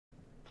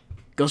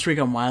Ghost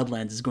Recon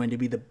Wildlands is going to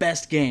be the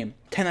best game.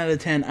 10 out of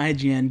 10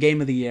 IGN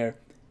Game of the Year.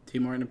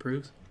 Team Martin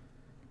approves.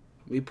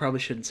 We probably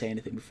shouldn't say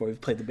anything before we've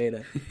played the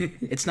beta.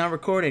 It's not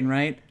recording,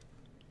 right?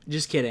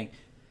 Just kidding.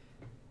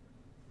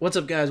 What's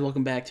up, guys?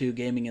 Welcome back to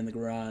Gaming in the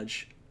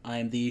Garage. I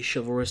am the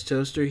Chivalrous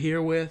Toaster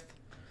here with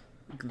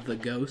The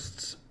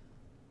Ghosts.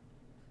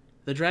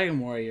 the Dragon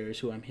Warriors,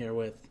 who I'm here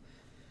with.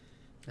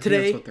 I Today,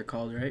 think that's what they're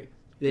called, right?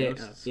 Yeah,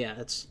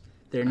 that's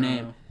their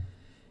name.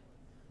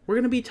 We're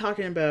going to be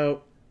talking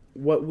about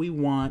what we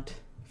want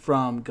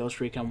from Ghost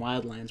Recon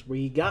Wildlands.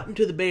 We got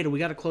into the beta. We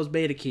got a closed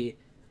beta key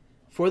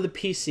for the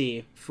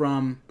PC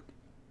from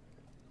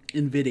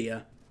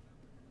NVIDIA.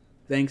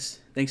 Thanks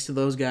to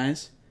those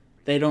guys.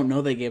 They don't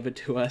know they gave it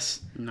to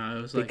us. No,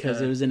 it was because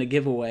it was in a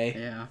giveaway.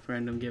 Yeah,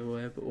 random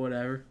giveaway, but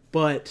whatever.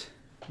 But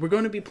we're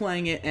going to be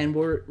playing it, and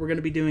we're going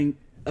to be doing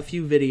a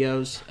few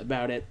videos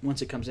about it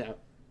once it comes out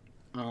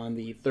on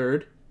the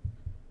 3rd.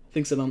 I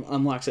think it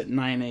unlocks at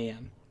 9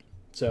 a.m.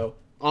 So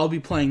I'll be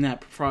playing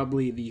that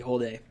probably the whole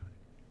day.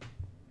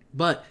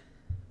 But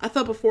I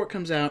thought before it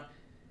comes out,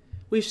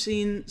 we've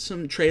seen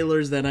some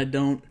trailers that I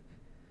don't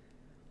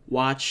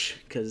watch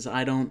because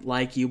I don't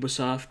like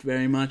Ubisoft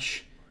very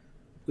much.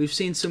 We've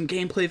seen some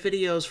gameplay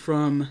videos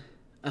from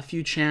a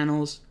few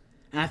channels,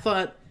 and I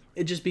thought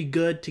it'd just be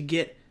good to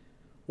get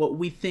what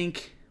we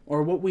think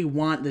or what we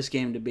want this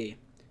game to be.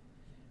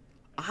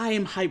 I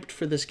am hyped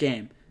for this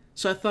game,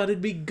 so I thought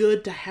it'd be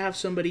good to have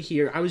somebody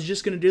here. I was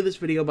just going to do this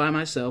video by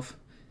myself,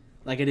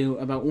 like I do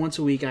about once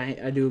a week.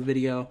 I do a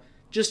video,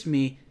 just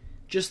me,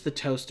 just the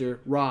toaster,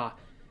 raw.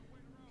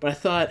 But I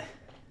thought,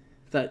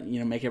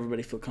 make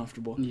everybody feel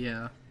comfortable.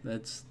 Yeah,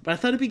 that's... But I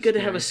thought it'd be good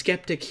scary to have a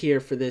skeptic here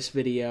for this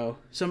video.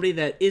 Somebody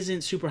that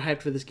isn't super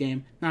hyped for this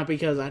game. Not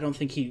because I don't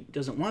think he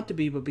doesn't want to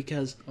be, but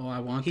because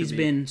he's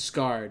been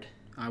scarred.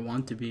 I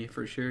want to be,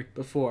 for sure.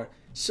 Before.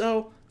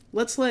 So,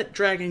 let's let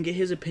Dragon get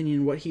his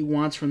opinion, what he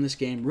wants from this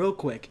game real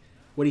quick.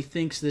 What he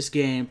thinks this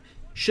game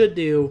should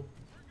do.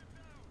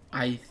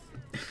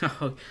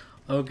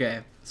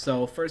 Okay,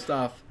 so first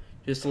off,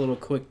 just a little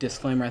quick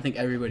disclaimer. I think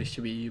everybody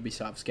should be a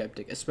Ubisoft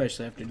skeptic,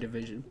 especially after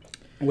Division.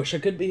 I wish I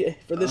could be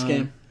for this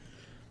game.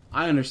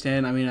 I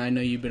understand. I mean, I know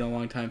you've been a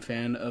long-time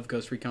fan of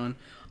Ghost Recon.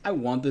 I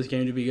want this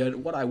game to be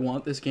good. What I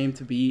want this game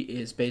to be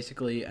is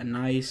basically a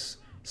nice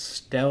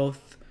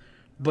stealth,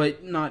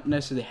 but not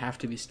necessarily have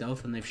to be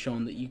stealth, and they've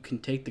shown that you can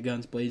take the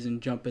guns blazing,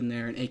 jump in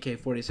there, and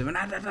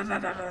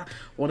AK-47,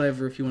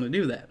 whatever, if you want to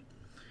do that.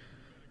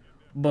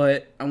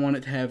 But I want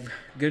it to have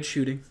good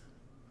shooting.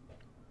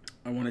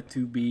 I want it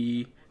to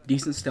be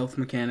decent stealth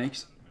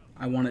mechanics.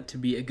 I want it to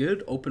be a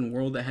good open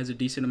world that has a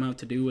decent amount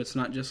to do. It's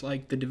not just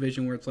like the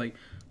Division where it's like,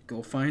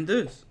 go find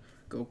this,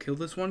 go kill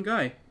this one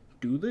guy,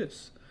 do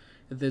this.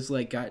 If there's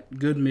got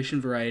good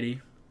mission variety.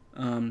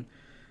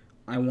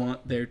 I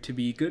want there to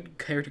be good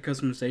character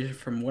customization.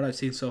 From what I've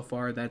seen so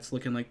far, that's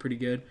looking like pretty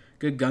good.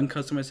 Good gun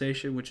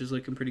customization, which is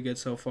looking pretty good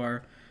so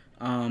far.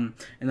 And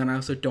then I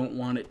also don't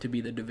want it to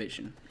be the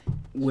Division,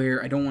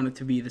 where I don't want it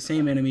to be the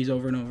same enemies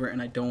over and over,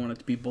 and I don't want it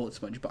to be bullet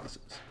sponge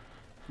bosses.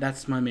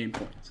 That's my main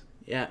point.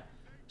 Yeah.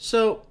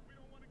 So,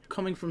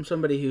 coming from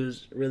somebody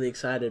who's really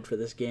excited for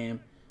this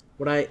game,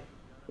 what I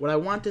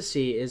want to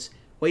see is,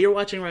 what you're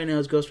watching right now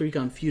is Ghost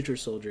Recon Future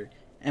Soldier.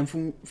 And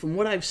from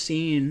what I've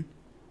seen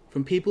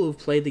from people who've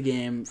played the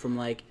game, from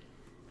like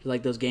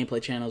those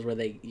gameplay channels where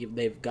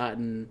they've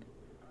gotten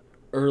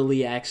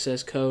early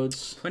access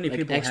codes, Plenty of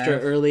people extra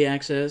have. Early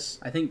access.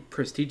 I think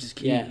Prestigious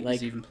Key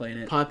is even playing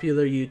it.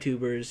 Popular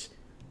YouTubers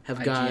have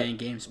IGN, got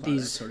GameSpot,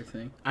 these that sort of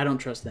thing. I don't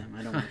trust them.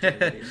 I don't watch their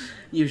videos.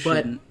 You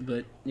shouldn't,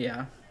 but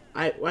yeah.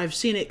 I've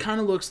seen it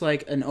kind of looks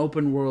like an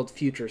open world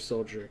Future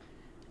Soldier,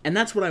 and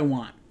that's what I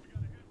want.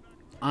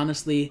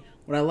 Honestly,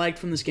 what I liked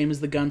from this game is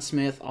the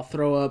gunsmith. I'll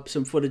throw up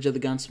some footage of the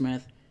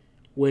gunsmith,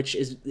 which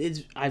is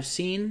I've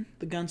seen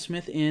the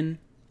gunsmith in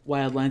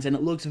Wildlands, and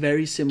it looks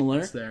very similar.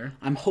 It's there.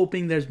 I'm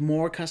hoping there's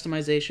more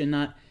customization,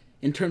 not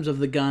in terms of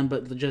the gun,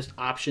 but just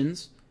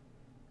options.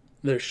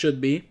 There should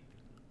be.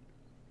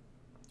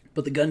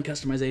 But the gun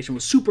customization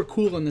was super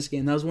cool in this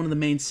game. That was one of the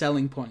main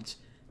selling points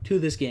to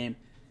this game.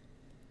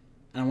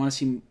 And I want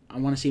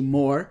to see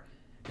more.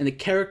 And the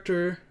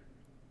character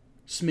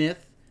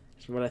Smith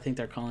is what I think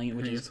they're calling it,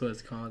 which is what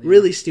it's called.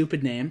 Really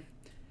stupid name,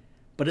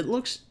 but it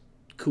looks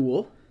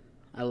cool.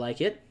 I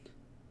like it.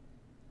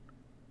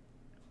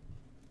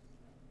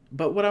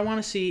 But what I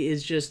want to see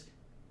is just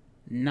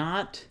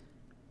not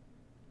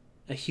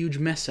a huge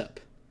mess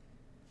up.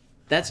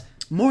 That's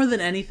more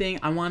than anything.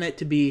 I want it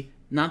to be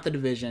not the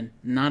Division,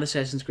 not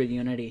Assassin's Creed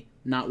Unity,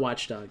 not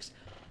Watch Dogs.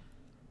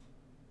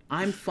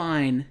 I'm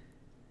fine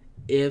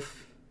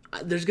if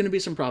there's going to be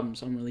some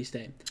problems on release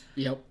day.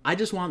 Yep. I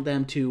just want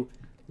them to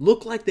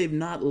look like they've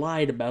not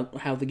lied about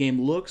how the game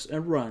looks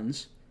and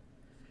runs,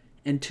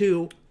 and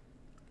 2,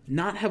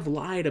 not have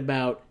lied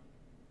about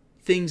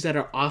things that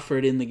are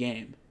offered in the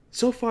game.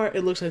 So far,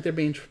 it looks like they're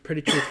being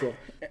pretty truthful.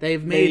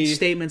 They've made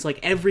statements like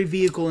every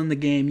vehicle in the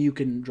game you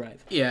can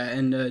drive. Yeah,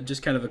 and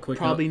just kind of a quick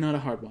Probably not a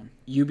hard one.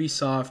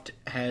 Ubisoft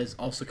has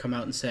also come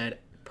out and said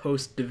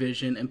post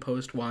Division and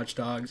post Watch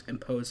Dogs and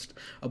post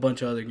a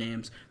bunch of other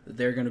games that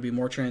they're going to be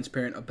more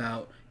transparent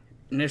about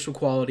initial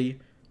quality,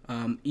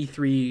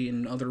 E3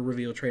 and other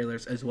reveal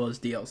trailers, as well as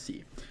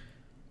DLC.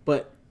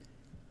 But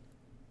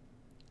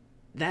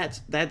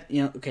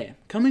okay.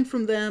 Coming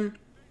from them,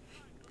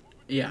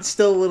 Yeah,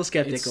 still a little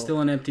skeptical. it's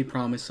still an empty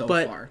promise so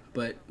far,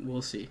 but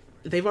we'll see.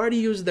 They've already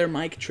used their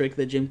mic trick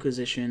that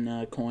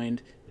Jimquisition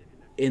coined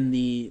in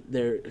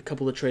a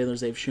couple of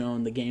trailers they've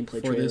shown, the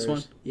gameplay For trailers. this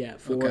one? Yeah,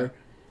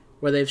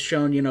 where they've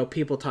shown,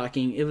 people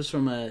talking. It was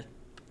from a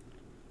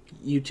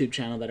YouTube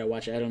channel that I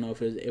watched. I don't know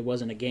if it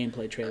wasn't a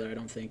gameplay trailer, I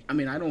don't think. I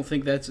mean, I don't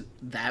think that's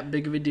that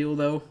big of a deal,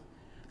 though.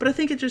 But I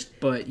think yes.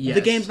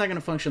 the game's not going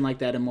to function like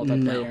that in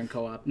multiplayer and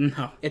co-op.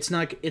 No. It's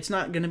not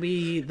going to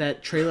be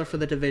that trailer for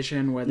the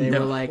Division where they were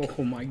like,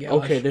 oh my gosh.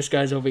 okay, this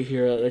guy's over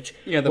here.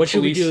 What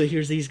should we do?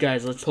 Here's these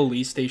guys. Let's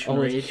police station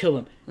raid.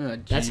 kill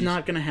them. That's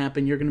not going to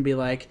happen. You're going to be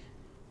like,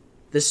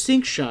 the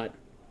sync shot,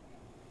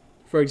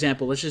 for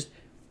example. Let's just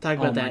talk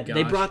about that.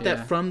 They brought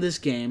that from this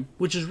game,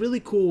 which is really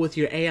cool with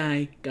your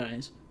AI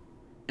guys.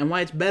 And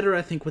why it's better,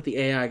 I think, with the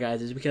AI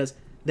guys is because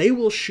they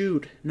will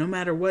shoot no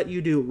matter what you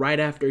do right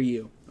after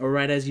you, or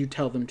right as you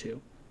tell them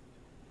to.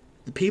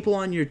 The people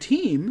on your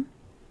team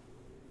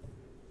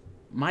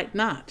might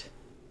not.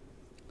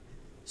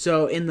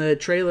 So in the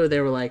trailer, they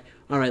were like,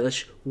 all right,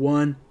 let's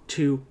 1,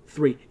 2,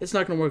 3. It's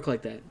not going to work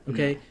like that,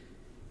 okay? No.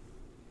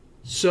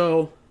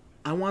 So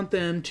I want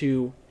them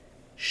to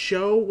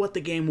show what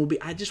the game will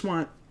be. I just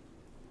want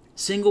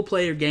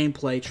single-player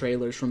gameplay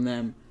trailers from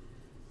them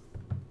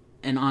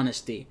and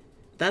honesty.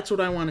 That's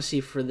what I want to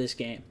see for this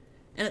game.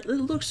 And it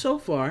looks so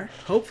far.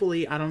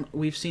 Hopefully,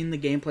 we've seen the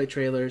gameplay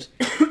trailers,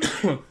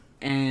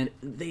 and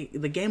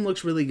the game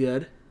looks really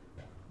good.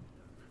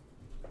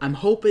 I'm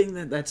hoping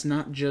that that's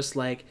not just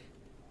like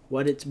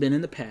what it's been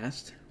in the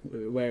past,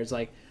 where it's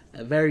like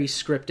a very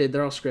scripted.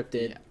 They're all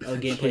scripted. Yeah.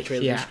 Gameplay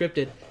trailers are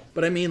scripted,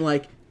 but I mean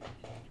like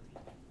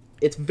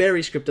it's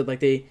very scripted. Like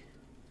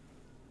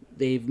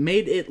they've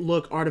made it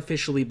look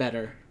artificially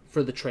better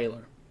for the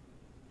trailer.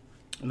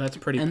 And that's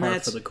pretty par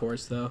for the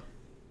course, though.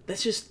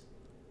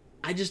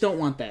 I just don't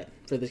want that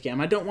for this game.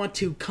 I don't want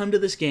to come to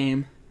this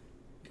game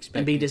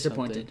and be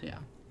disappointed. Yeah.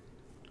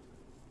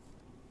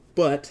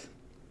 But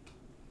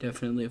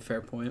definitely a fair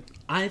point.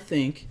 I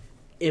think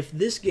if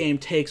this game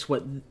takes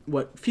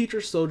what Future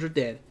Soldier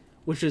did,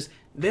 which is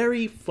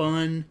very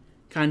fun,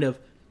 kind of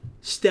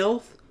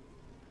stealth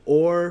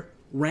or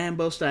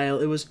Rambo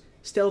style,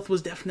 stealth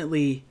was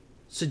definitely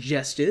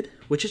suggested,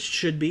 which it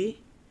should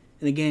be,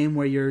 in a game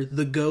where you're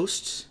the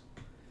ghosts.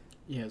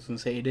 Yeah, I was going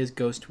to say, it is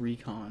Ghost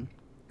Recon.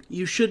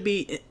 You should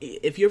be,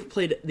 if you ever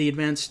played the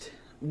Advanced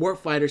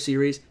Warfighter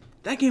series,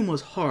 that game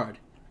was hard.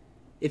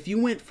 If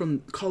you went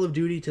from Call of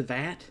Duty to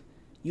that,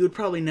 you would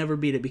probably never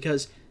beat it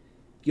because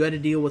you had to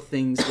deal with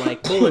things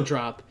like bullet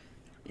drop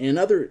and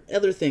other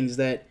things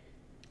that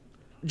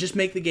just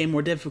make the game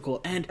more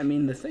difficult. And I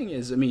mean, the thing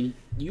is,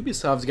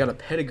 Ubisoft's got a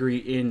pedigree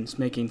in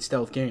making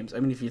stealth games. I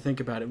mean, if you think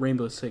about it,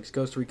 Rainbow Six,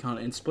 Ghost Recon,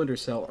 and Splinter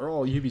Cell are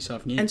all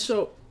Ubisoft games. And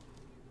so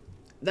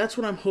that's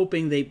what I'm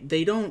hoping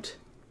they don't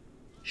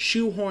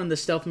shoehorn the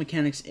stealth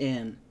mechanics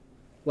in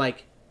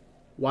like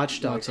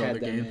Watch Dogs had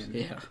them games. In.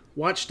 Yeah.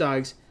 Watch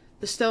Dogs,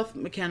 the stealth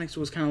mechanics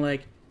was kind of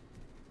like...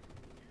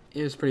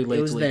 It was pretty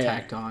lazily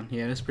tacked on.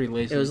 Yeah, it was pretty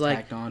lazily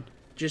tacked on.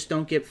 Just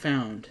don't get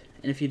found.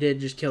 And if you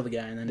did, just kill the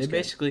guy. And then they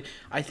basically...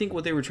 I think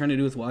what they were trying to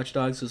do with Watch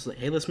Dogs was like,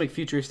 hey, let's make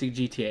futuristic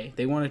GTA.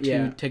 They wanted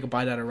to take a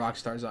bite out of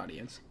Rockstar's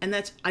audience.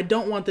 And I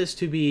don't want this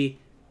to be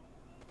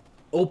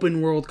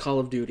open world Call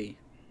of Duty.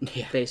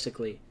 Yeah.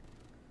 Basically.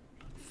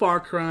 Far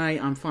Cry,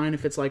 I'm fine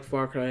if it's like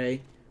Far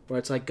Cry, where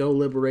it's like, go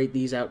liberate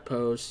these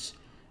outposts,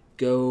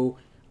 go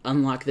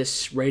unlock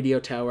this radio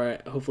tower.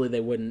 Hopefully they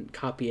wouldn't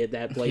copy it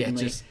that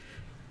blatantly.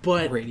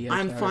 But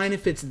I'm fine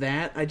if it's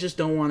that. I just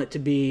don't want it to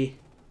be...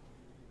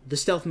 The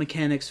stealth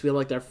mechanics feel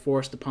like they're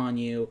forced upon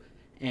you,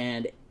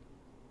 and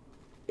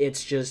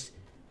it's just...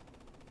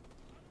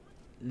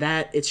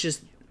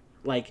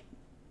 like...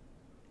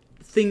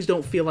 Things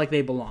don't feel like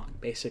they belong,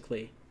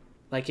 basically.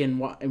 Like in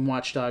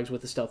Watch Dogs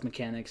with the stealth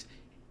mechanics.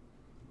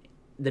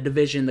 The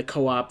Division, the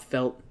co-op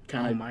felt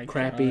kind of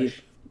crappy.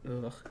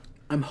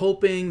 I'm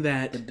hoping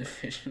that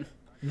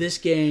this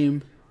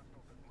game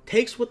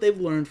takes what they've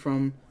learned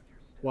from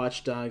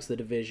Watch Dogs, The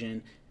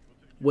Division,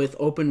 with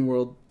open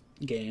world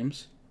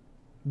games,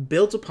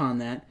 builds upon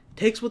that,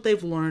 takes what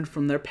they've learned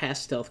from their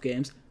past stealth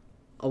games,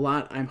 a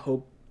lot, I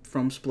hope,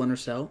 from Splinter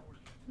Cell.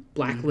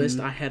 Blacklist,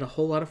 I had a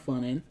whole lot of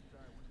fun in.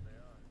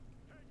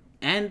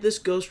 And this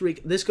Ghost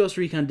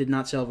Recon did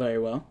not sell very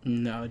well.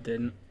 No, it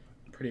didn't.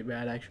 Pretty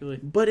bad, actually.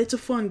 But it's a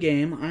fun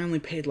game. I only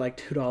paid like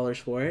 $2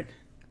 for it.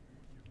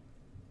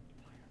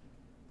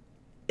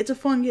 It's a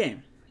fun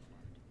game.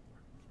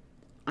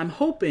 I'm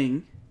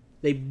hoping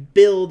they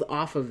build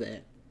off of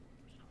it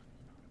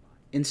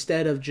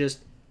instead of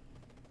just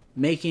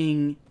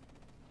making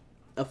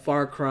a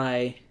Far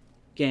Cry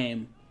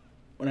game.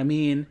 What I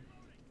mean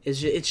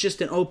is it's just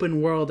an open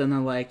world and they're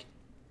like,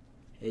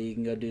 hey, you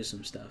can go do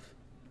some stuff.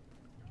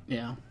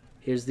 Yeah.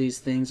 Here's these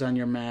things on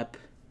your map.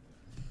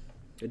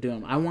 They're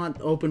doing. I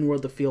want open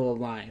world to feel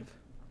alive.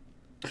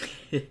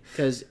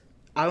 Because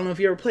I don't know if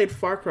you ever played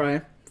Far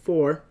Cry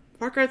 4.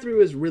 Far Cry 3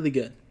 was really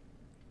good.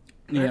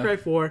 Far Cry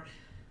 4,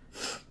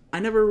 I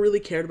never really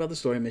cared about the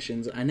story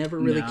missions. I never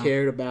really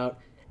cared about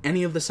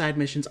any of the side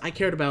missions. I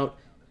cared about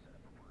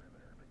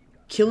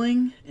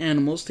killing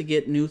animals to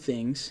get new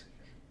things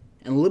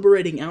and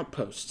liberating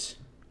outposts.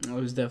 That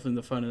was definitely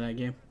the fun of that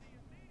game.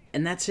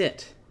 And that's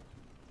it.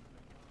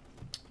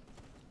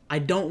 I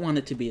don't want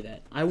it to be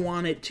that. I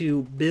want it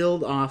to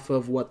build off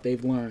of what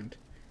they've learned.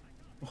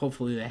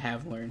 Hopefully they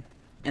have learned.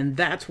 And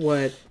that's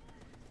what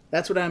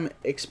I'm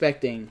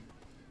expecting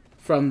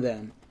from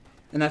them.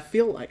 And I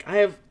feel like I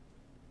have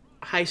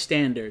high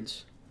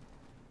standards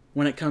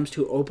when it comes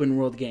to open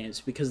world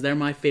games because they're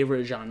my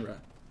favorite genre.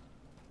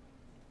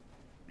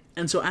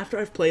 And so after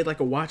I've played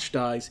like a Watch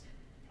Dogs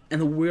and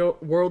the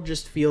world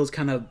just feels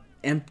kind of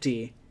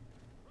empty.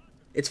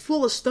 It's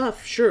full of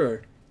stuff,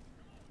 sure,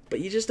 but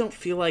you just don't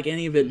feel like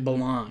any of it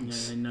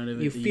belongs. Yeah, none of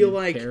it you that feel you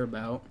like care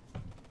about.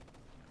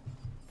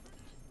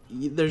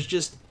 There's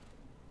just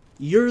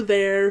you're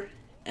there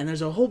and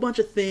there's a whole bunch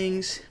of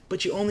things,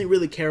 but you only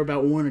really care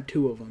about one or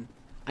two of them.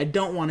 I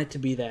don't want it to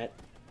be that.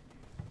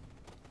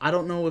 I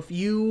don't know if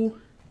you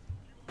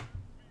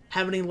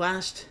have any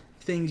last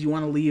things you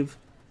want to leave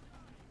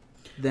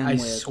them I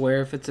with.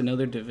 swear if it's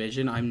another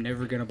Division, I'm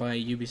never going to buy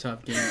a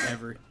Ubisoft game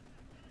ever.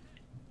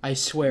 I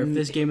swear, if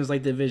this game is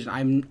like Division,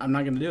 I'm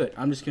not going to do it.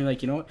 I'm just going to be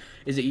like, you know what?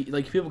 Is it,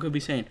 like, people could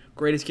be saying,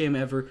 greatest game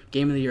ever,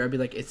 game of the year. I'd be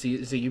like, is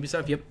it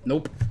Ubisoft? Yep.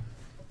 Nope.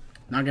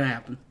 Not going to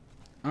happen.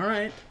 All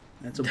right.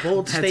 That's a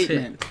bold That's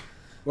statement.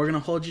 We're going to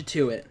hold you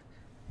to it.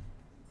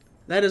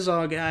 That is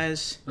all,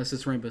 guys. Unless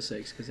it's Rainbow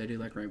Six, because I do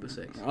like Rainbow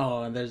Six.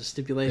 Oh, and there's a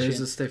stipulation. There's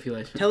a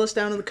stipulation. Tell us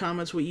down in the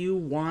comments what you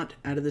want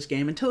out of this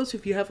game, and tell us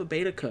if you have a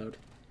beta code.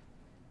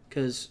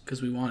 Because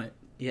we want it.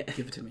 Yeah.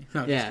 Give it to me.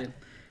 No, yeah. just kidding.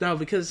 No,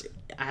 because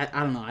I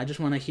don't know. I just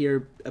want to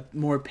hear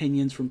more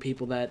opinions from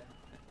people that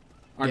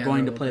are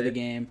going to play the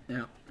game.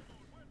 Yeah.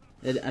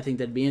 I think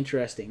that'd be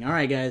interesting. All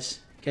right, guys.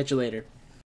 Catch you later.